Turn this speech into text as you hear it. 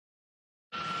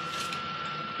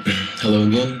Hello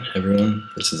again, everyone.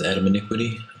 This is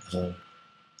Iniquity. Uh,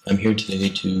 I'm here today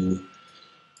to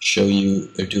show you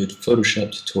or do a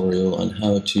Photoshop tutorial on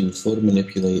how to photo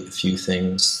manipulate a few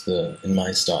things in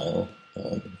my style,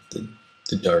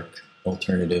 the dark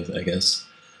alternative, I guess.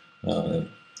 Uh,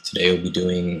 Today we'll be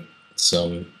doing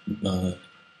some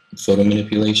photo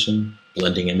manipulation,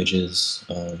 blending images,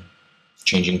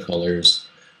 changing colors,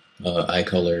 eye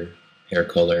color, hair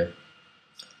color,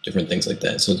 different things like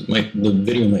that. So the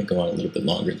video might go on a little bit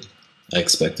longer than I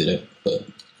expected it, but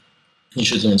you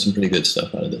should learn some pretty good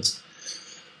stuff out of this.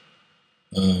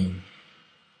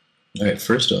 Alright,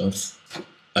 first off,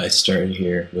 I started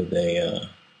here with well,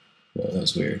 that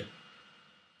was weird.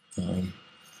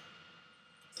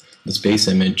 This base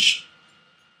image,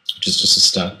 which is just a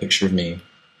stock picture of me,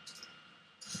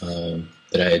 that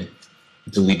I had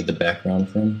deleted the background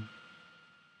from.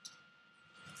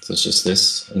 So it's just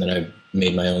this, and then I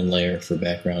made my own layer for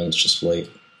background. It's just white.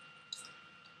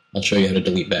 I'll show you how to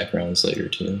delete backgrounds later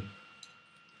too.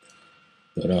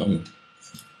 But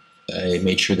I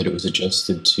made sure that it was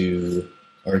adjusted to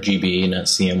RGB, not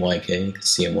CMYK, because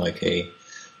CMYK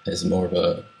has more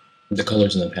of the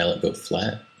colors in the palette go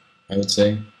flat, I would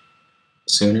say,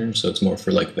 sooner, so it's more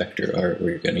for like vector art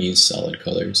where you're going to use solid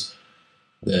colors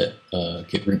that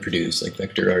get reproduced. Like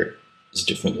vector art is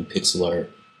different than pixel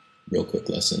art. Real quick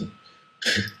lesson.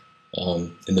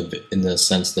 In the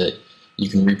sense that you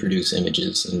can reproduce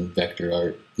images in vector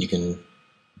art, you can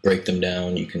break them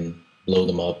down, you can blow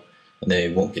them up, and they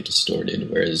won't get distorted,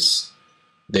 whereas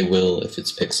they will if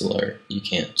it's pixel art. You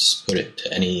can't just put it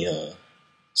to any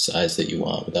size that you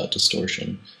want without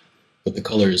distortion. But the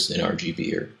colors in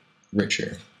RGB are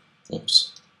richer.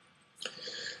 Oops.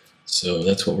 So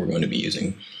that's what we're going to be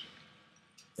using.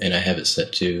 And I have it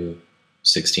set to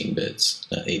 16 bits,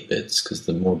 not 8 bits, because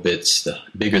the more bits, the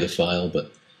bigger the file,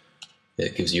 but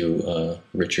it gives you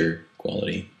richer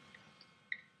quality.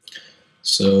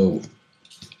 So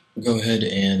go ahead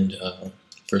and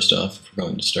first off, we're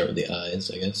going to start with the eyes,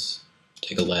 I guess.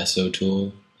 Take a lasso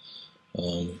tool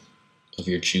of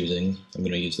your choosing. I'm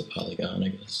going to use the polygon, I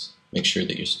guess. Make sure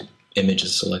that your image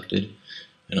is selected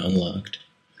and unlocked.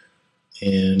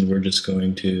 And we're just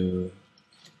going to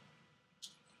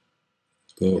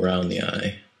go around the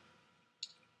eye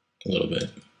a little bit.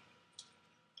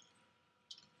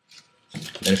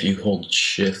 And if you hold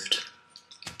shift,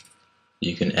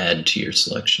 you can add to your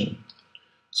selection.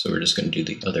 So we're just going to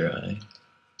do the other eye.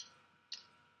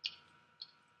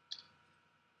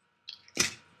 And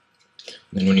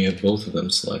then when you have both of them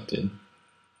selected,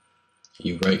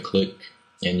 you right click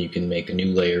and you can make a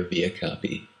new layer via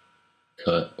copy,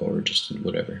 cut, or just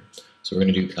whatever. So we're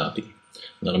going to do copy.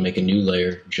 And that'll make a new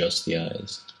layer, just the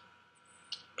eyes.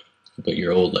 But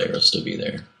your old layer will still be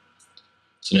there.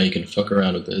 So now you can fuck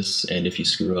around with this, and if you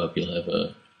screw up, you'll have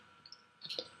the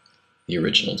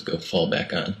original to go fall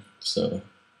back on. So,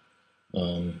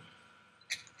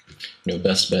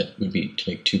 best bet would be to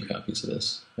make 2 copies of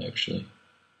this, actually.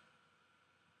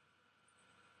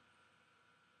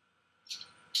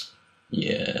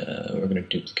 Yeah, we're going to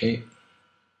duplicate.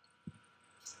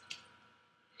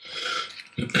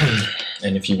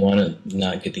 And if you want to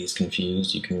not get these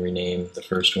confused, you can rename the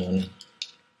first one.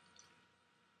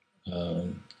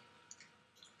 We'll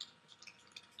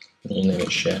name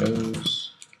it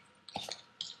Shadows.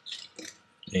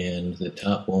 And the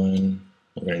top one,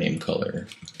 we're going to name Color.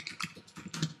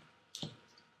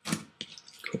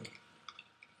 Cool.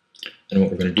 And what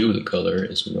we're going to do with the color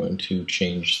is we're going to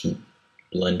change the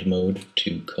blend mode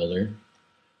to color.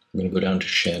 We're going to go down to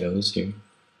Shadows here.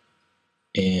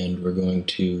 And we're going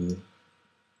to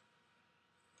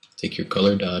take your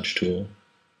color dodge tool,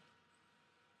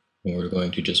 and we're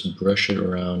going to just brush it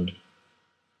around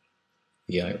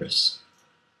the iris.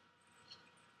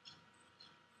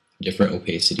 Different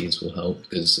opacities will help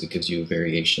because it gives you a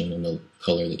variation in the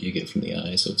color that you get from the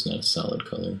eye, so it's not a solid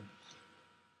color.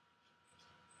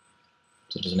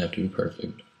 So it doesn't have to be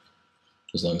perfect,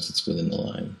 as long as it's within the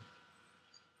line.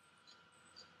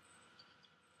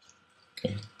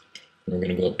 Okay. We're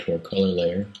going to go up to our color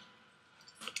layer.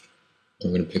 We're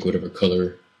going to pick whatever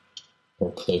color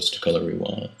or close to color we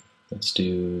want. Let's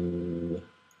see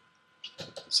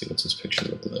what's this picture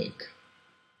look like.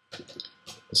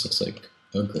 This looks like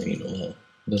a green. Well,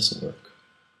 this will work.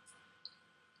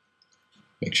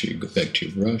 Make sure you go back to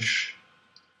your brush,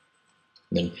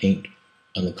 and then paint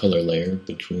on the color layer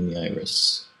between the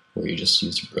iris, where you just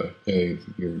used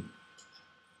your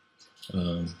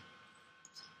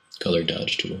color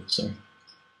dodge tool. Sorry.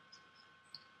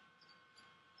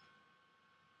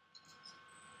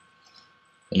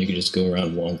 And you can just go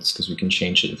around once because we can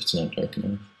change it if it's not dark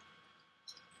enough.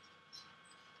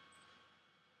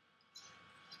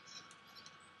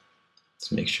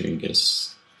 So make sure you get a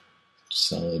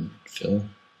solid fill.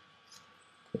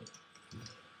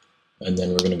 And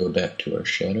then we're going to go back to our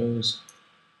shadows.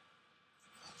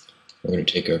 We're going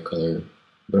to take our color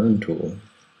burn tool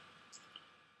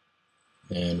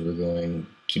and we're going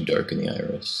to darken the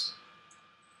iris.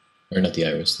 Or not the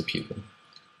iris, the pupil.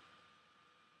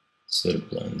 So that it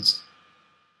blends.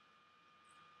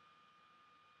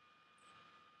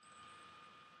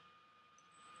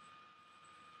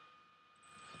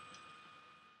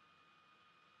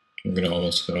 We're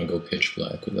almost going to go pitch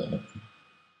black with that.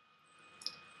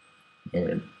 We're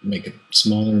going to make it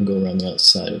smaller and go around the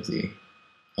outside of the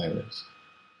iris.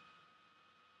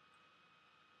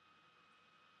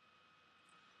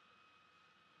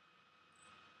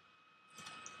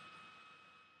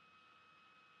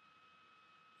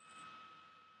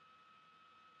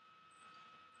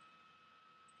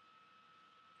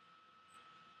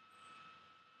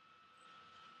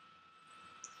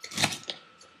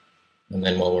 And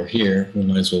then while we're here, we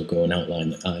might as well go and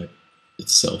outline the eye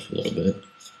itself a little bit.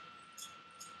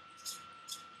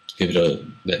 To give it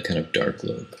that kind of dark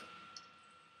look.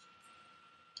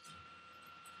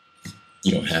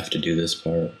 You don't have to do this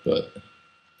part, but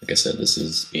like I said, this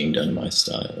is being done in my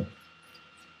style.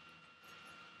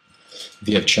 If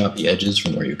you have choppy edges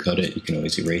from where you cut it, you can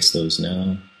always erase those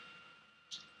now.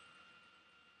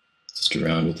 Just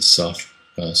around with a soft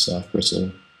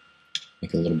bristle,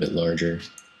 make it a little bit larger,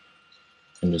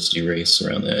 and just erase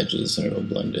around the edges and it'll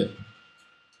blend it.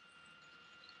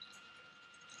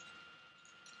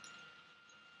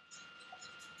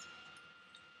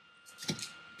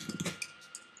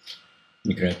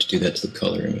 You're going to have to do that to the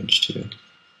color image too.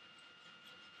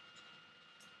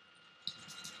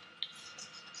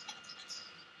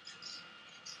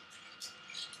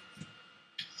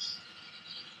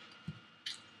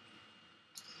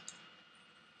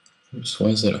 Oops, why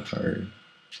is that hard?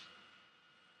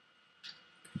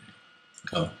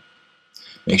 Oh,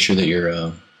 make sure that your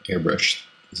airbrush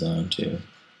is on too.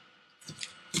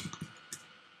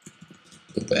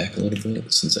 Go back a little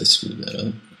bit since I screwed that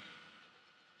up.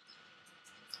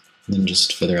 And then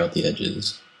just feather out the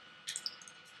edges.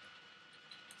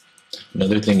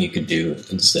 Another thing you could do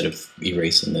instead of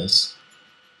erasing this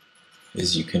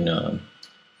is you can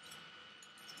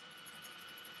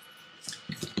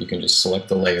just select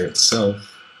the layer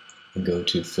itself and go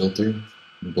to Filter,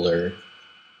 Blur,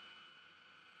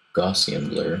 Gaussian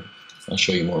Blur. I'll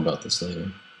show you more about this later.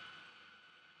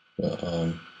 But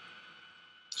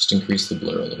just increase the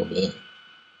blur a little bit.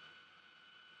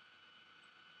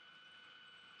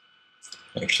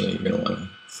 Actually, you're going to want to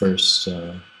first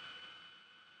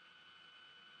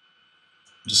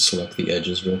just select the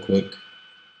edges real quick.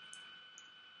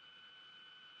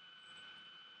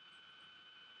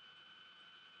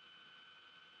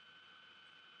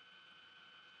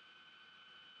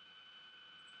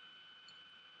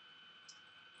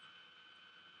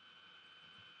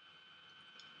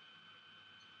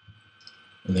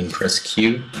 And then press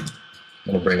Q.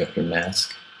 That'll bring up your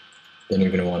mask. Then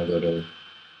you're going to want to go to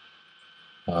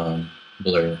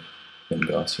Blur and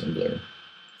Gaussian Blur. And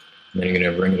then you're going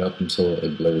to bring it up until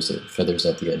it blurs it, feathers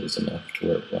out the edges enough to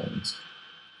where it blends.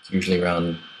 It's usually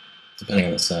around, depending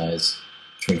on the size,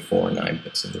 between 4 and 9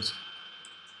 pixels.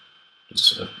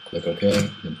 Just click OK,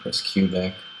 and then press Q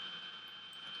back,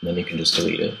 and then you can just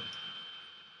delete it.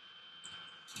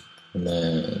 And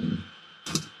then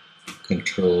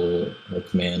Control or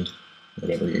Command,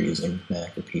 whatever you're using,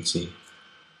 Mac or PC.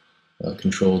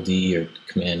 Control D or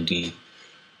Command D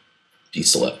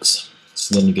deselects.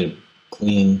 So then you get a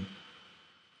clean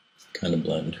kind of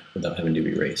blend without having to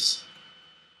erase.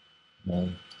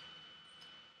 Anyway,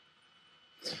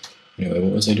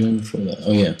 what was I doing before that?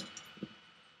 Oh yeah.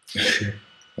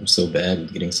 I'm so bad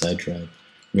at getting sidetracked.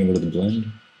 We're going to go to the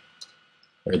blend,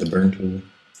 or the burn tool,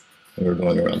 and we're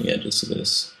going around the edges of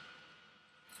this.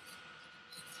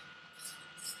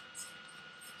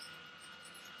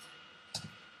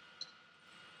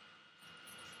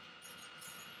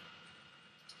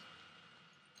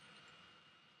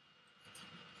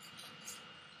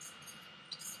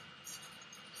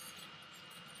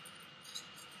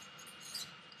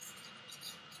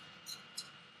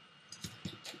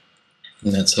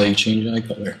 And that's how you change eye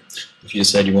color. If you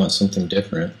decide you want something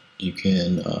different, you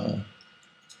can, or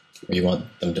you want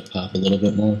them to pop a little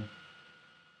bit more,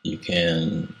 you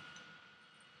can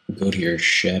go to your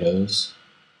shadows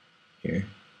here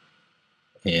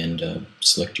and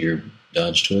select your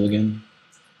dodge tool again.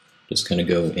 Just kind of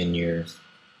go in your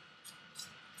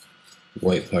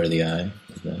white part of the eye,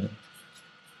 like that.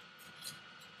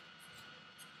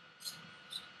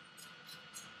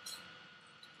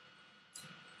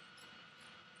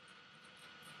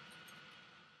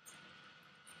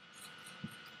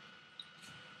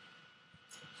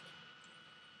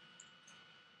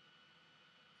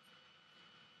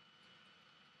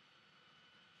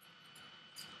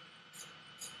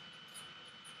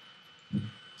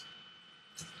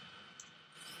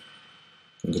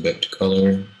 Go back to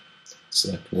color,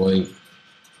 select white,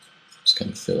 just kind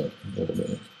of fill it a little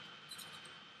bit.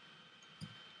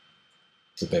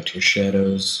 Go back to your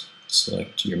shadows,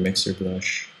 select your mixer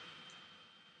brush,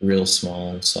 real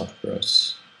small, soft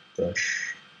brush.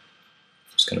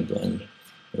 Just kind of blend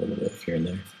a little bit here and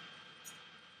there.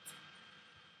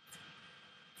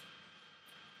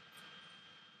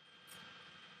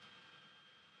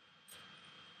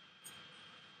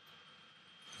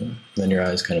 Then your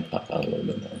eyes kind of pop out a little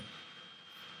bit more.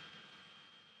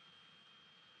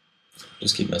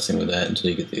 Just keep messing with that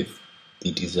until you get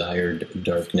the desired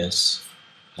darkness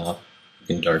pop. You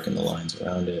can darken the lines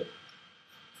around it.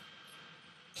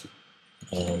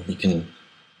 You can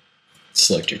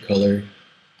select your color.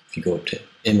 If you go up to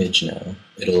image now,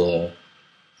 it'll you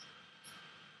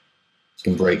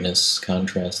can brightness,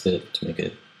 contrast it to make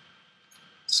it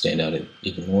stand out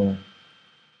even more.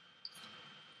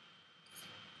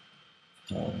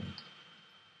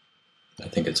 I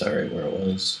think it's alright where it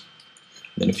was.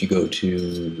 Then if you go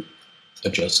to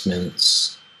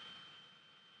adjustments,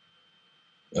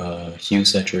 hue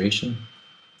saturation,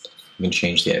 you can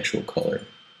change the actual color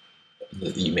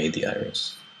that you made the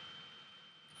iris.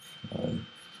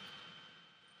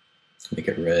 Make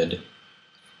it red.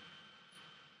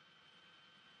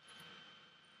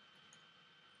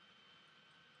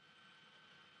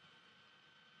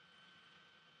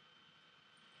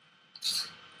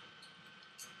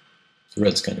 The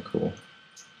red's kind of cool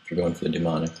if you're going for the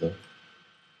demonic look,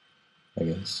 I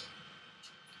guess.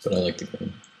 But I like the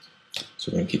green,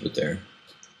 so we're going to keep it there.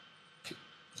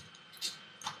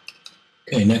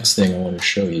 Okay, next thing I want to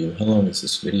show you. How long has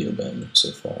this video been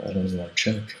so far? I don't even want to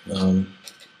check. I'm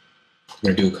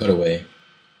going to do a cutaway.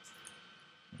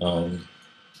 Going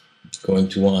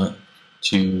to want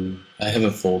to... I have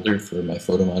a folder for my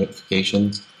photo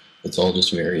modifications. It's all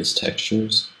just various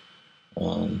textures.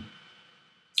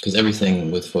 Because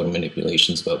everything with photo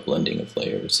manipulation is about blending of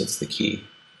layers. That's the key.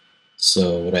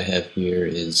 So what I have here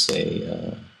is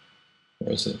a,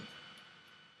 where is it?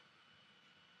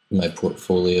 In my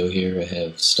portfolio here I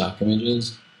have stock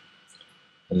images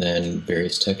and then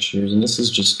various textures. And this is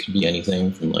just, could be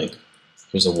anything from like,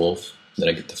 here's a wolf that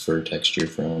I get the fur texture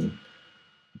from,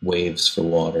 waves for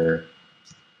water.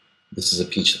 This is a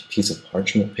piece of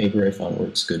parchment paper I found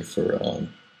works good for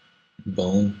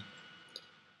bone.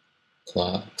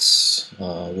 Clocks.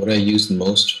 What I use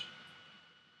most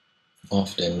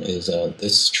often is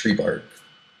this tree bark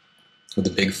with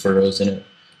the big furrows in it.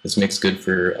 This makes good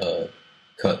for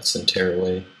cuts and tear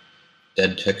away,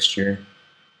 dead texture.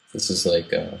 This is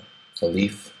like a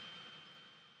leaf.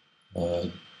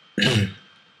 What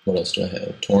else do I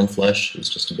have? Torn flesh is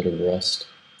just a bit of rust.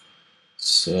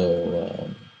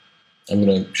 So I'm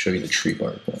going to show you the tree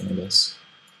bark one, I guess.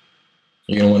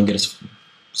 You're going to want to get a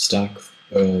stock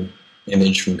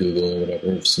image from Google or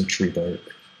whatever of some tree bark.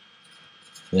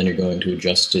 And then you're going to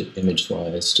adjust it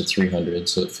image-wise to 300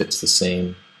 so it fits the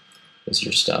same as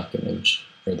your stock image,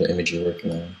 or the image you're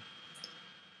working on.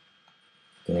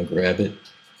 You're going to grab it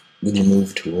with your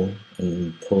move tool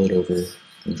and pull it over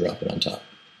and drop it on top.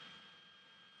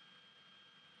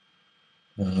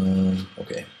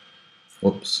 Okay.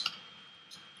 Whoops.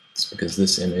 It's because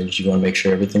this image, you want to make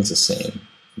sure everything's the same.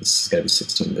 This has got to be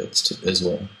 16 bits as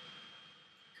well.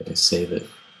 Okay, save it.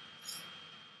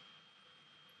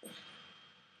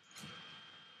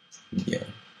 Yeah.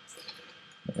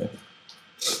 Alright.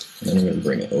 And then I'm going to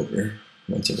bring it over.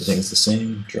 Once everything's the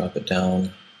same, drop it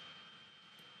down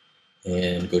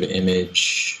and go to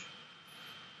image,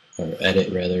 or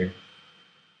edit rather,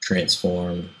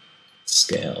 transform,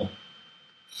 scale.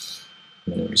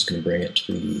 And then we're just going to bring it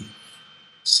to the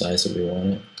size that we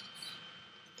want it.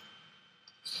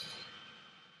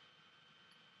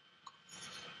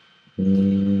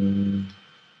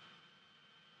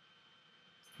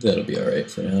 That'll be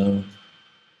alright for now.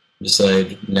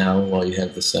 Decide now, while you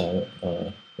have this out,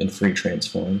 in free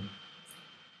transform,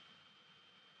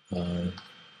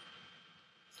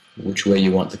 which way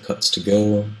you want the cuts to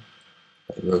go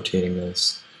by rotating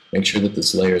this. Make sure that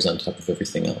this layer is on top of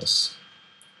everything else,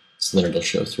 so then it'll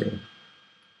show through.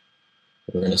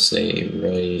 We're going to say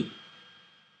right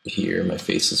here, my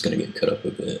face is going to get cut up a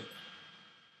bit.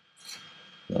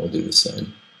 I'll do the side.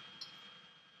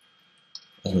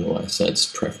 I don't know why side's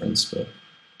preference, but...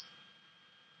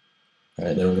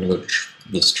 Alright, then we're going to go to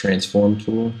this transform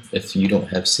tool. If you don't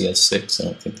have CS6, I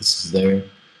don't think this is there.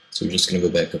 So we're just going to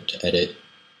go back up to edit,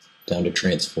 down to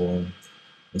transform,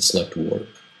 and select warp.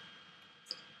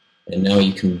 And now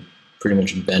you can pretty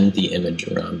much bend the image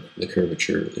around the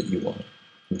curvature that you want,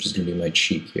 which is going to be my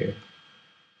cheek here.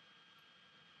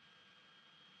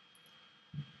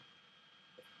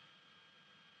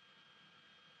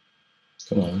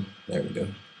 Come on, there we go.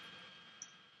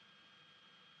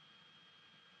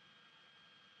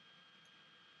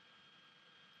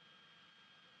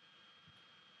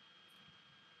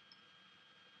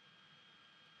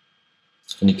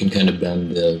 And you can kind of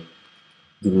bend the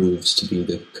grooves to be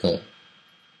the cut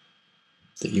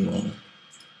that you want.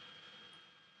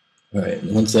 Alright,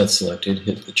 once that's selected,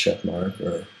 hit the check mark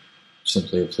or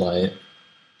simply apply it.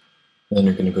 Then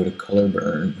you're going to go to color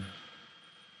burn.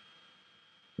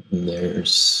 And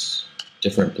there's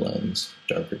different blends,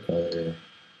 darker color,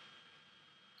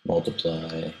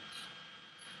 multiply,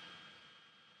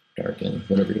 darken,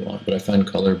 whatever you want. But I find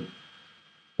color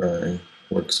burn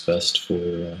works best for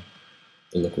the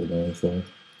look we're going for.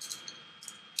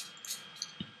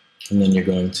 And then you're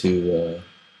going to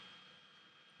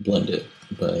blend it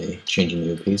by changing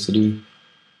the opacity,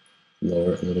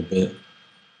 lower it a little bit,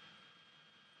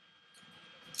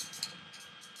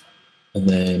 and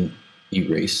then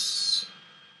erase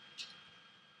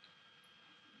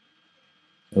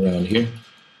around here,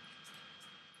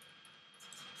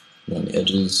 around the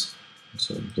edges,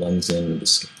 so it blends in with the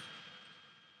skin.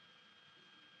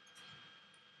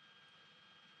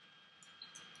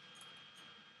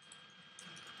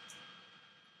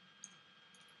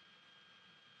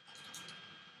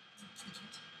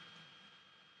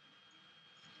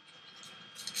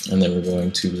 And then we're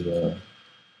going to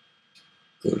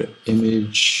go to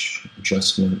Image,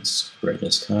 Adjustments,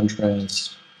 Brightness,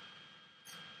 Contrast.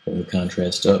 Bring the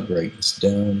contrast up, brightness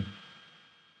down.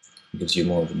 It gives you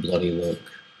more of a bloody look.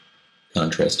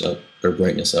 Contrast up, or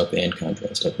brightness up and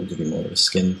contrast up will give you more of a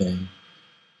skin thing.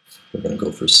 We're going to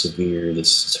go for severe.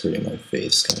 This is hurting my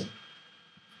face, kind of.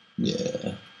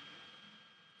 Yeah.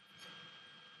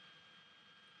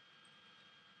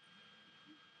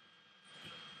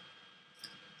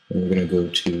 And we're going to go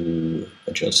to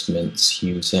Adjustments,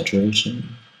 Hue,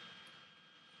 Saturation.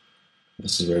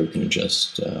 This is where we can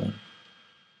adjust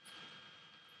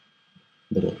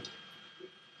little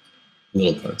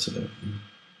parts of it.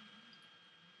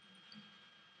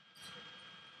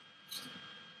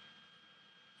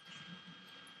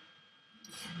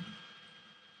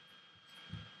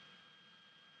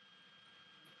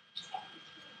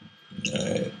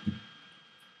 Alright.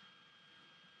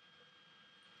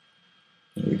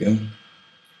 There we go.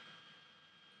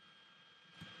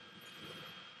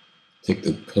 Take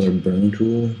the color burn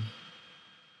tool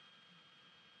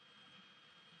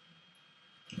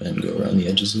and go around the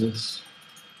edges of this.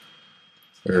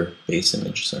 Or base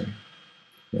image, sorry.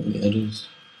 Around the edges.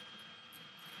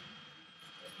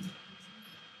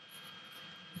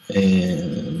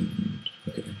 And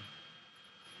okay.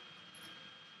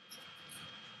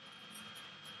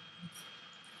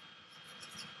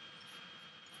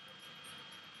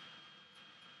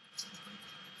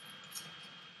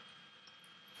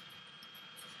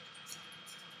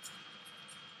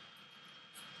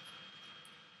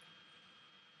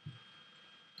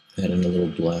 Add in a little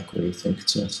black where you think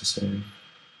it's necessary.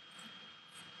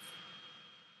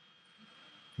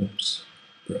 Oops,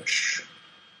 brush.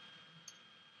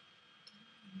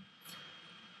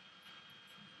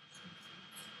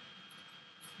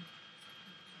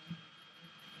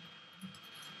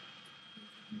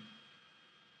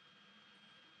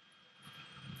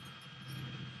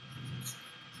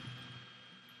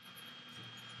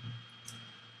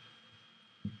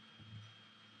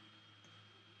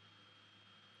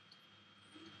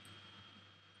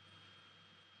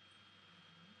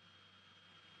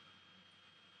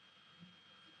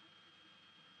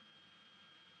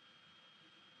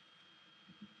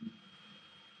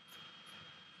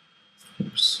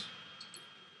 Oops.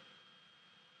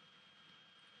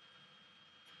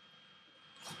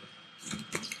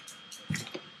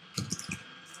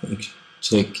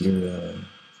 Take your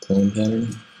clone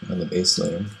pattern on the base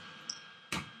layer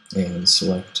and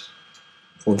select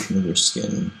a portion of your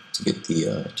skin to get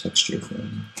the texture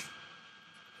from.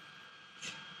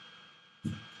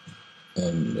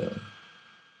 And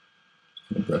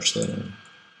brush that in.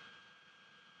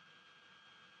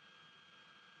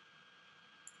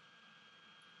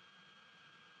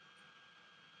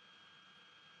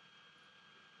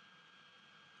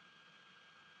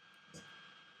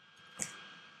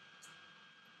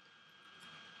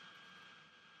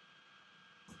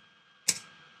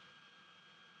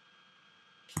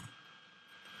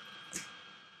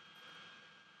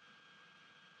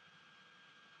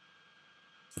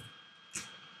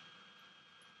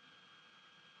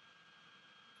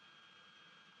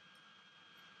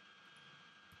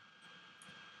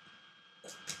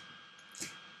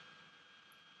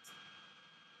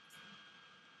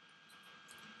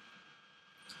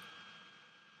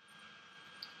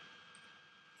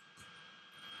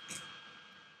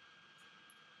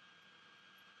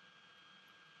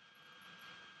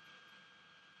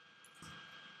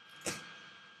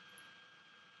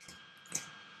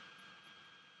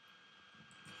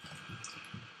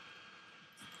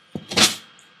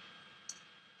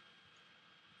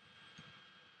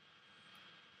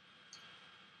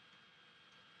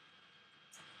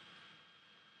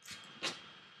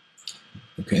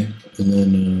 Okay, and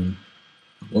then,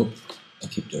 whoop, I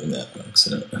keep doing that on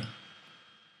accident.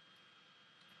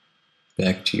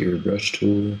 Back to your brush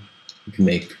tool, you can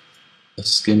make a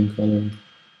skin color,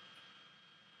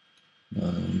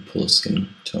 pull a skin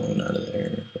tone out of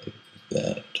there, like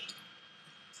that.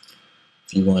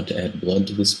 If you want to add blood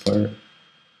to this part,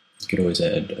 you could always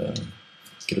add,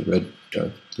 get a red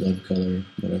dark blood color,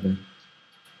 whatever.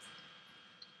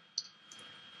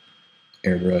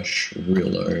 Airbrush, real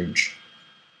large.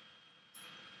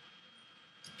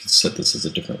 You can set this as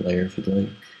a different layer if you'd like.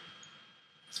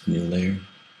 New layer.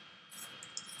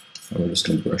 And we're just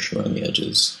going to brush around the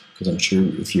edges, because I'm sure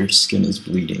if your skin is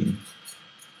bleeding,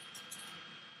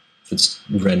 if it's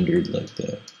rendered like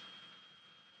that,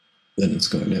 then it's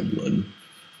going to have blood.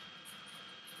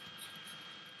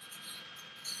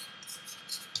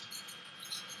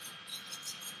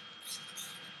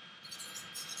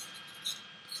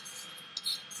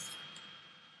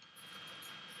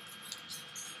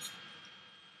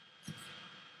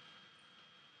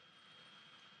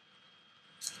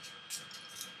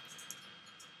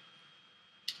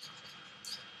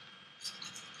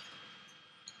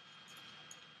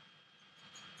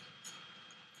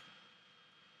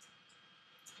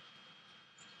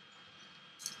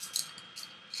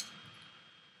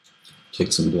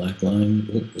 Take some black line.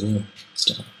 Oh,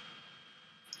 stop.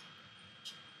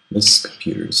 This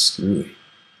computer is screwy.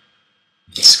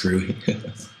 It's screwy.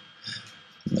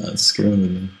 No, it's screwing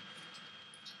with me.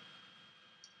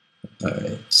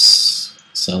 Alright,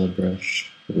 solid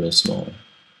brush, real small.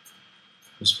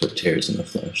 Just put tears in the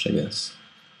flesh, I guess.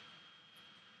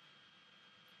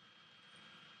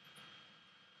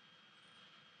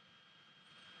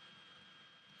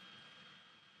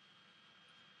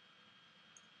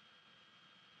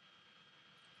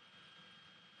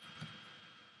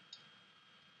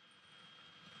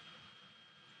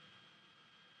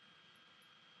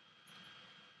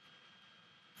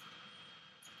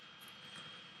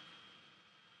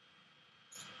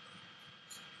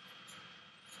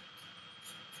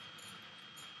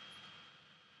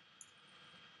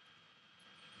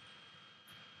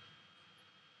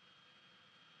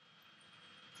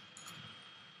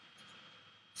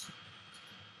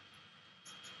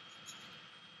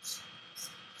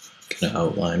 Kind of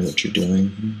outline what you're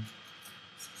doing.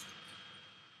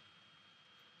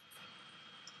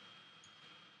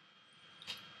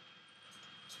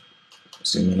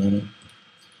 Zoom in on it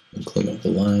and clean up the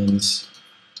lines.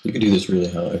 You can do this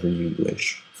really however you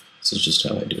wish. This is just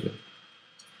how I do it.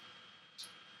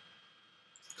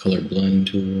 Color blend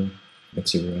tool,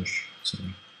 mixer brush. Sorry.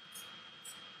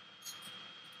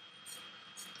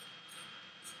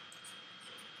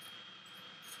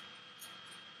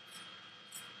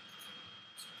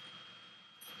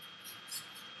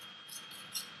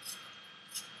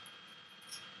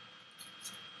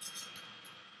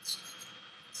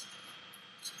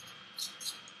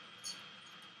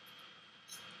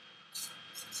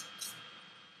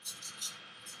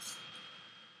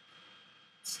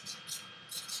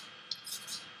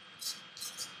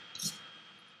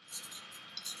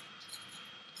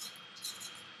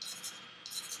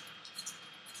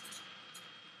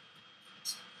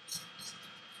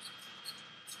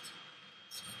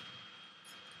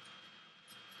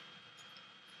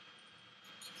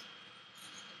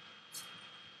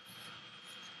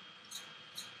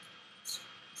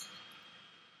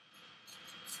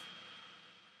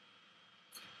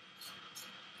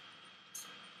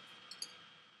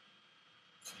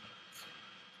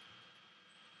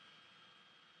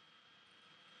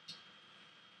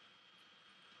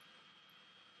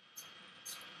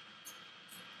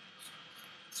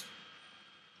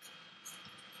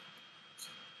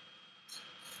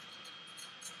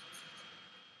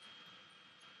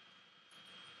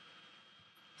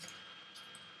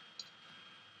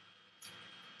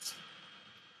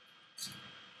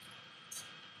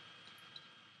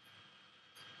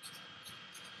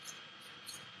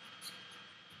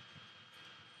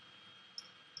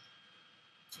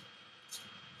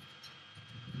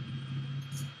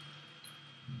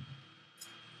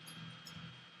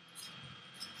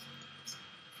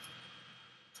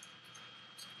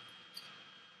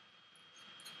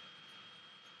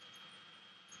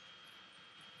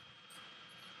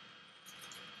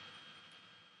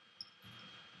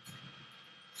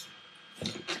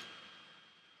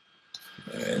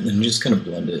 And then just kind of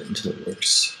blend it until it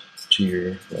works to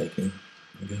your liking,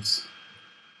 I guess.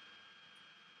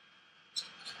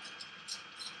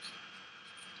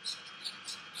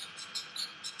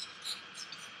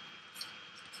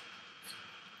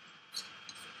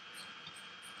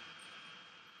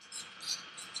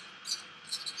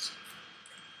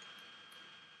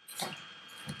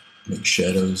 Make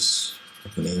shadows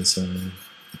up on the inside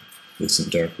with some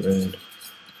dark red.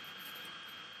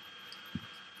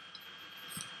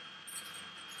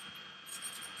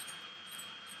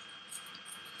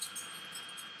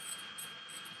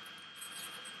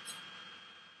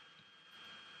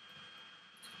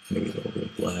 Maybe a little bit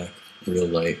of black, real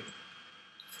light,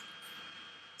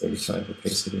 35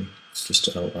 opacity, just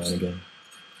to outline again.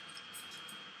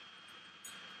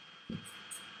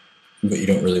 But you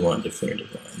don't really want definitive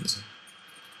lines.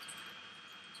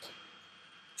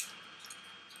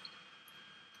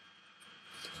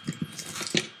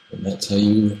 And that's how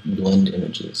you blend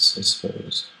images, I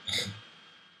suppose.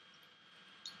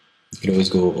 You could always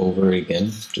go over it again,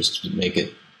 just to make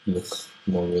it look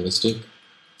more realistic.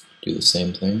 Do the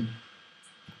same thing.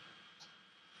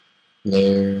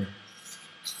 Layer,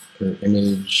 per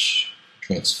image,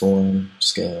 transform,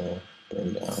 scale,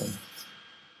 bring down.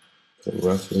 Put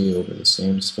roughly over the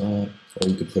same spot, or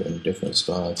you could put it in different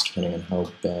spots depending on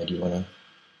how bad you want to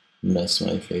mess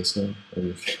my face up,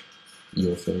 or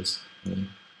your face.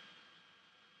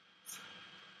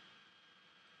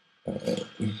 Alright.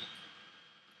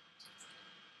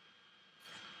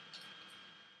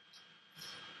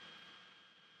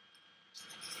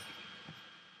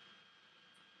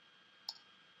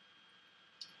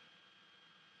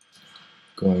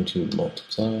 Going to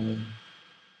multiply.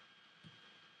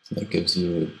 That gives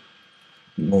you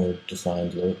a more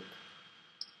defined look.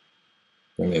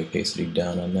 Bring the opacity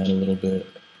down on that a little bit.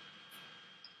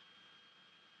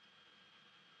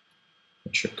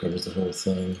 Make sure it covers the whole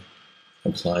thing.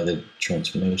 Apply the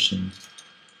transformation.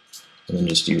 And then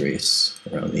just erase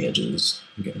around the edges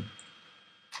again.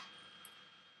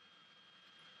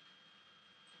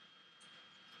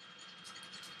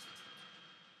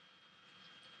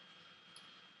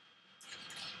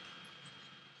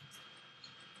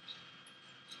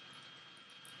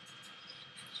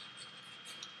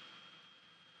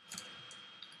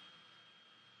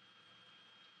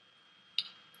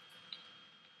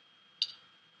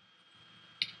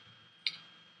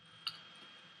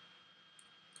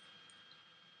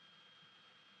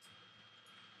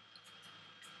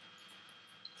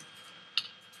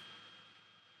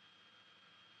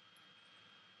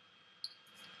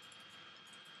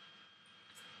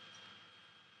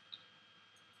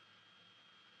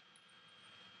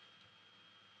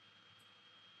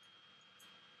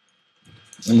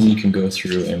 And then you can go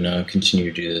through and continue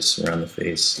to do this around the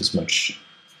face as much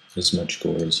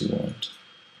gore as you want.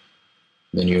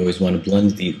 Then you always want to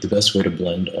blend the best way to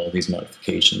blend all these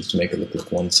modifications to make it look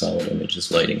like one solid image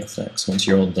is lighting effects. Once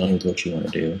you're all done with what you want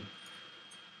to do,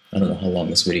 I don't know how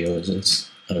long this video is.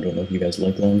 I don't know if you guys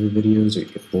like longer videos or you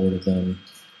get bored of them.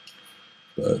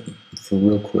 But for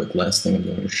real quick, last thing I'm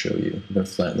going to show you, I'm going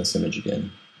to flatten this image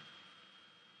again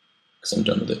because I'm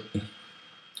done with it. I'm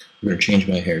going to change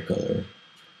my hair color.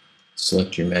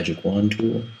 Select your magic wand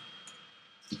tool,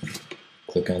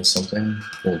 click on something,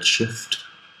 hold shift,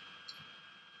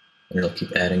 and it'll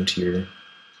keep adding to your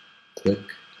click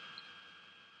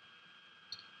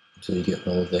until you get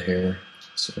all of the hair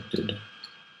selected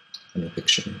in your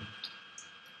picture.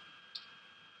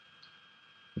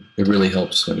 It really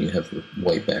helps when you have a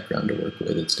white background to work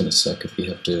with. It's going to suck if you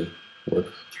have to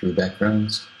work through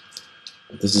backgrounds.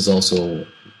 But this is also,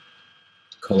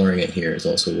 coloring it here is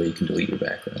also where you can delete your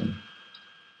background.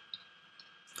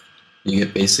 You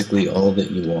get basically all that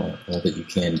you want, all that you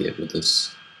can get with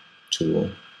this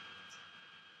tool.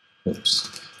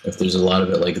 Oops. If there's a lot of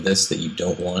it like this that you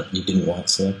didn't want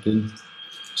selected,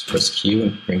 just press Q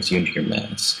and it brings you into your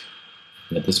mask.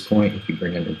 And at this point, if you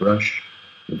bring in your brush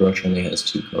only has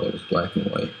two colors, black and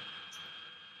white.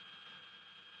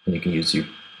 And you can use your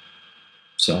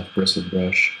soft bristled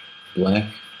brush,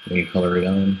 black, when you color it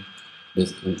on,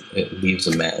 it leaves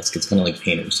a mask. It's kind of like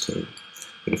painter's tape.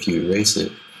 But if you erase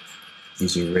it,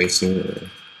 use your eraser or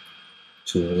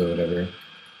tool or whatever,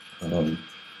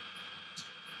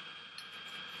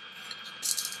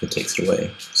 it takes it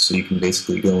away. So you can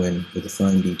basically go in with the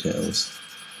fine details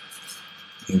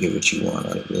and get what you want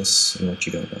out of this and what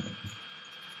you don't want.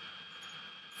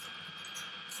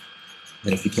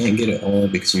 And if you can't get it all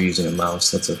because you're using a mouse,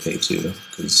 that's okay too,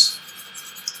 because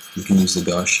you can use the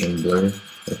Gaussian blur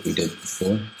like we did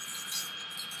before,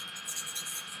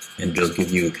 and it'll give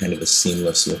you a kind of a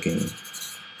seamless looking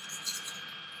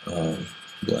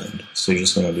blend. So you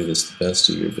just want to do this the best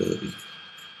of your ability.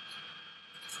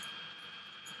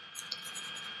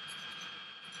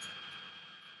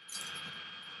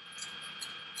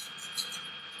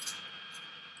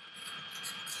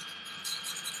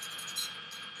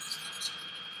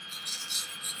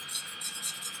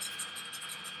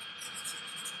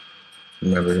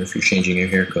 Remember, if you're changing your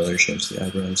hair color, change the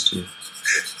eyebrows too.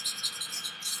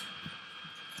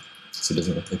 So it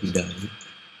doesn't look like you died.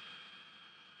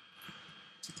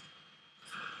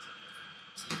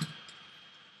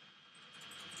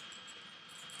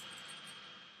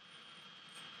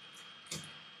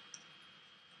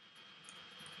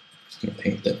 Just gonna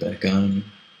paint that back on.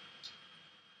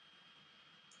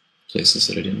 Places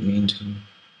that I didn't mean to.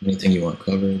 Anything you want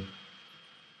covered.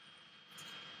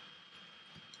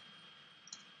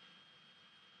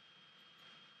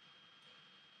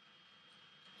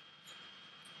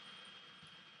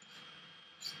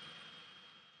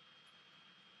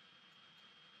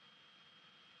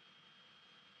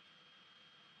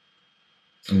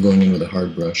 I'm going in with a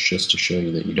hard brush just to show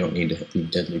you that you don't need to be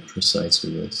deadly precise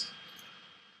with this.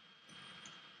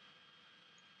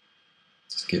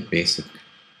 Just get basic.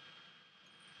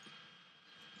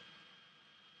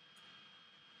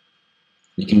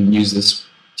 You can use this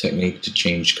technique to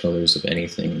change colors of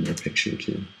anything in your picture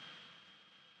too.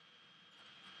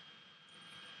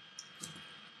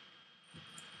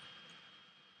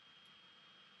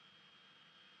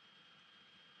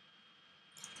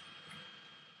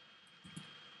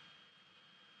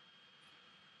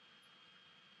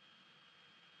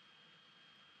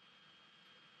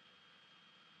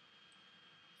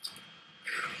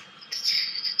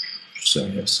 So I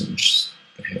have some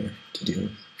hair to deal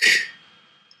with.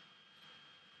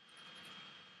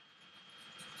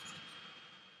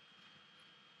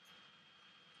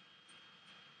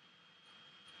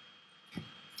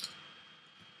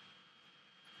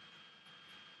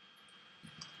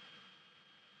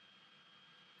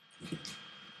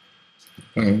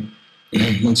 Alright,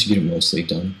 once you get it mostly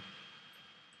done,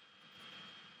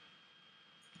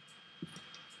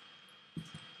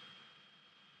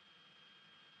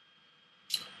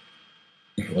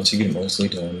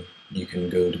 you can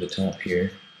go to the top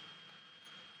here,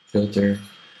 filter,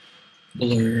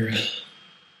 blur,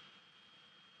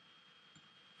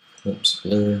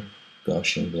 blur,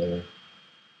 Gaussian blur,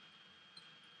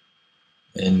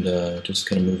 and just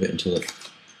kind of move it until it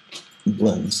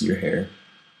blends your hair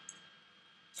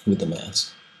with the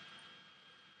mask.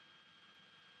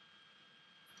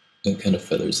 It kind of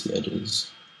feathers the edges.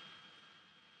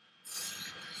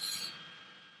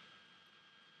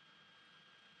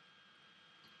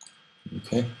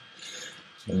 Okay,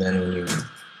 and then when you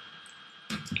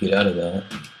get out of that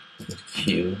with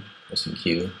Q, pressing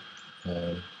Q,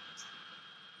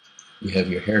 you have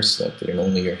your hair selected and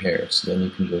only your hair. So then you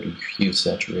can go to Hue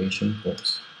Saturation.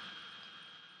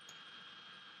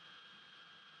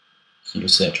 Hue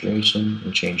Saturation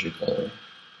and change your color.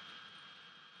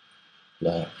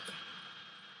 Black.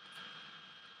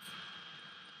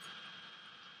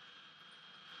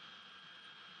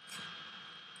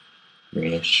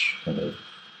 Greenish, kind of,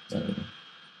 I don't know.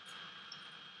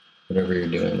 Whatever you're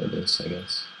doing with this, I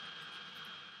guess.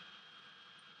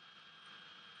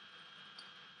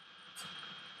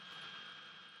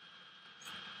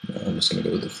 No, I'm just going to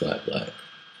go with the flat black.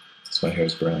 Because my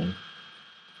hair's brown.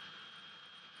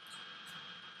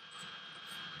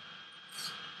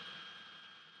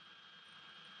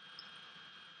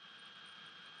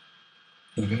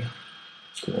 Okay,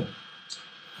 cool.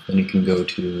 Then you can go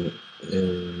to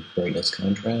brightness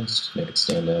contrast, make it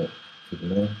stand out even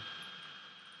more.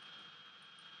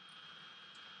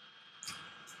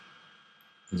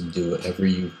 And do whatever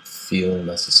you feel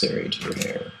necessary to your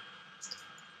hair.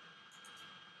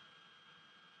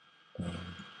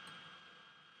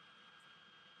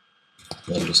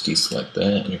 Then just deselect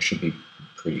that and it should be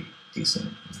pretty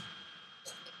decent.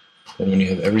 Then when you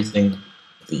have everything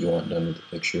that you want done with the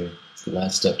picture, the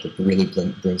last step that really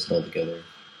brings it all together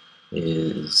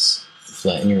is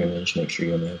flatten your image, make sure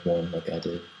you only have one like I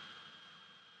did.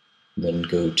 Then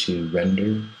go to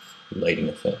Render, Lighting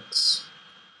Effects.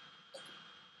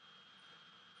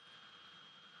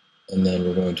 And then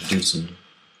we're going to do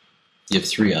you have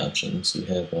three options. You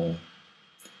have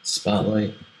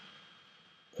Spotlight,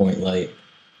 Point Light,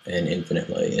 and Infinite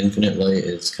Light. Infinite Light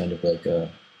is kind of like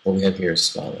what we have here is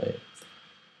Spotlight.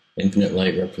 Infinite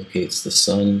Light replicates the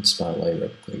sun, Spotlight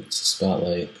replicates the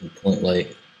spotlight, and Point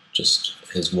Light just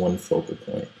has one focal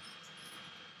point.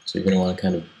 So you're going to want to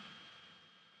kind of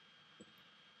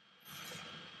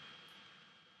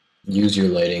use your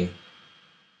lighting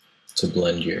to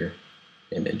blend your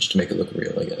image, to make it look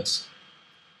real, I guess.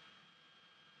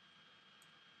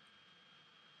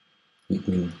 You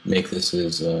can make this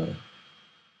as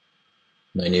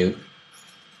minute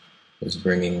as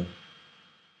bringing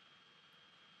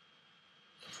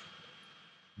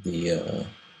the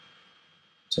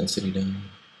intensity down.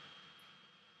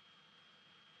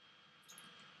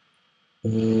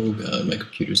 Oh god, my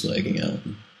computer's lagging out.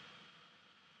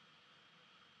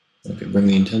 Okay, bring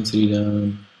the intensity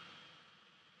down.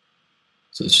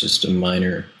 So it's just a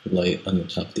minor light on the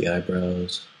top of the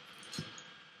eyebrows.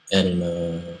 Add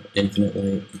an infinite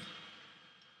light.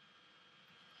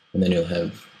 And then you'll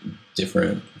have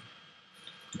different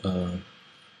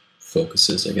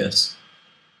focuses, I guess.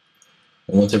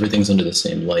 And once everything's under the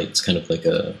same light, it's kind of like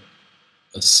a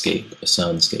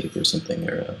soundscape or something,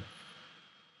 or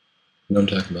you know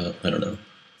what I'm talking about? I don't know.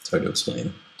 It's hard to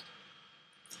explain.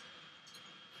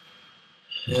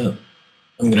 Yeah,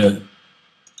 I'm gonna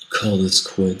call this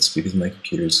quits because my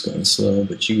computer's going slow,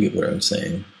 but you get what I'm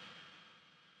saying.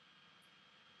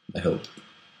 I hope.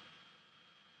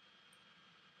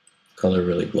 Color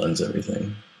really blends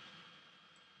everything.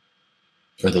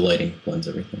 Or the lighting blends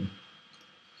everything.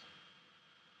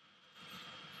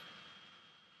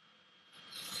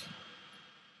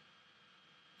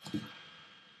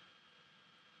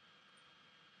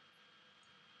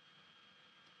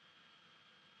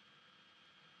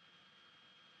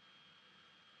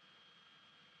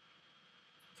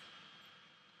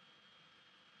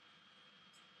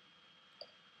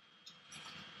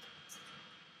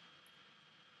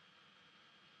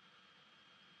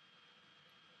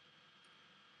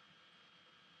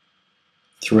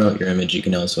 Throughout your image, you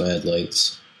can also add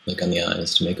lights, like on the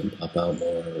eyes, to make them pop out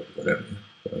more or whatever.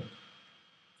 But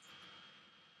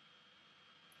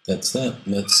that's that.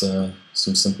 That's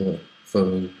some simple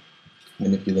photo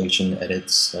manipulation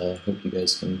edits. Hope you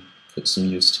guys can put some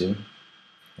use to.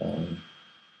 I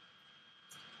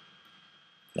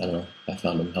don't know. I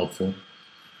found them helpful.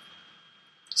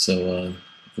 So,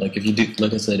 like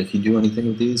I said, if you do anything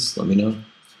with these, let me know,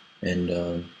 and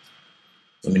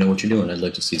let me know what you're doing. I'd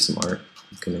like to see some art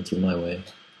coming through my way,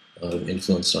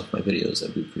 influenced off my videos.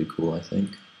 That'd be pretty cool, I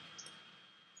think.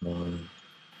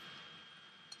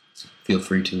 Feel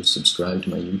free to subscribe to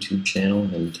my YouTube channel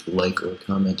and like or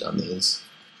comment on these,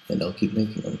 and I'll keep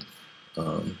making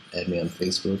them. Add me on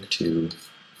Facebook to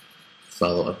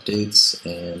follow updates,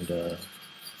 and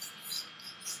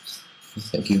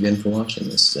thank you again for watching.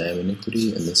 This is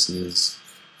Iniquity, and this is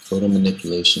Photo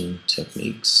Manipulation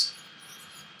Techniques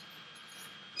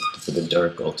for the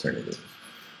dark alternative.